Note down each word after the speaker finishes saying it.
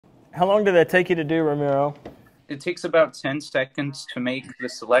How long did that take you to do, Ramiro? It takes about 10 seconds to make the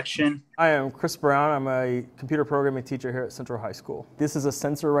selection. I am Chris Brown. I'm a computer programming teacher here at Central High School. This is a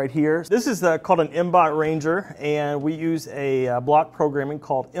sensor right here. This is called an MBot Ranger, and we use a block programming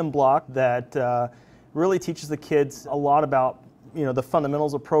called MBlock that really teaches the kids a lot about the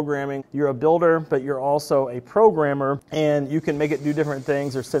fundamentals of programming. You're a builder, but you're also a programmer, and you can make it do different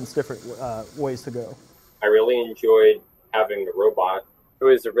things or sense different ways to go. I really enjoyed having the robot. It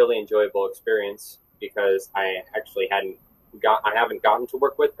was a really enjoyable experience because I haven't gotten to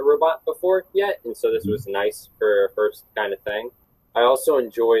work with a robot before yet, and so this was nice for a first kind of thing. I also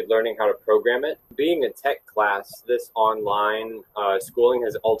enjoyed learning how to program it. Being a tech class, this online schooling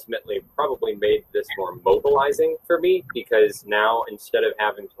has ultimately probably made this more mobilizing for me, because now instead of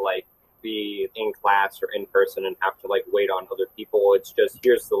having to be in class or in person and have to wait on other people, it's just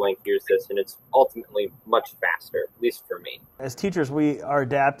here's the link, here's this, and it's ultimately much faster, at least for me. As teachers, we are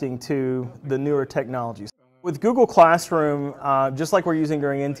adapting to the newer technologies. With Google Classroom, just like we're using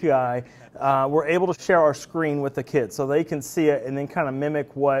during NTI, we're able to share our screen with the kids so they can see it and then kind of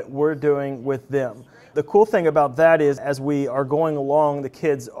mimic what we're doing with them. The cool thing about that is as we are going along, the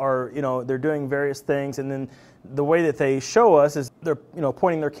kids are, they're doing various things, and then the way that they show us is they're,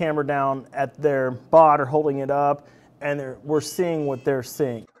 pointing their camera down at their bot or holding it up, and we're seeing what they're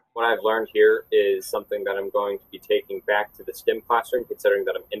seeing. What I've learned here is something that I'm going to be taking back to the STEM classroom, considering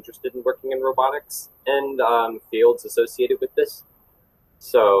that I'm interested in working in robotics and fields associated with this.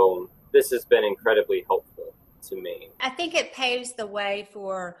 So this has been incredibly helpful to me. I think it paves the way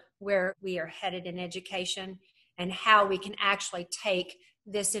for where we are headed in education and how we can actually take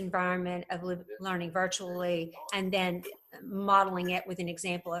this environment of learning virtually and then modeling it with an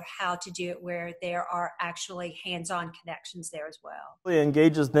example of how to do it where there are actually hands-on connections there as well. It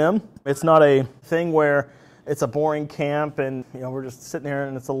engages them. It's not a thing where it's a boring camp and we're just sitting here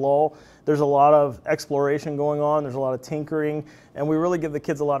and it's a lull. There's a lot of exploration going on. There's a lot of tinkering, and we really give the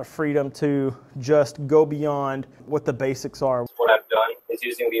kids a lot of freedom to just go beyond what the basics are. What I've done is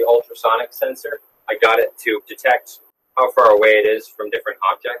using the ultrasonic sensor. I got it to detect how far away it is from different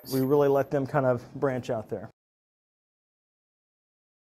objects. We really let them kind of branch out there.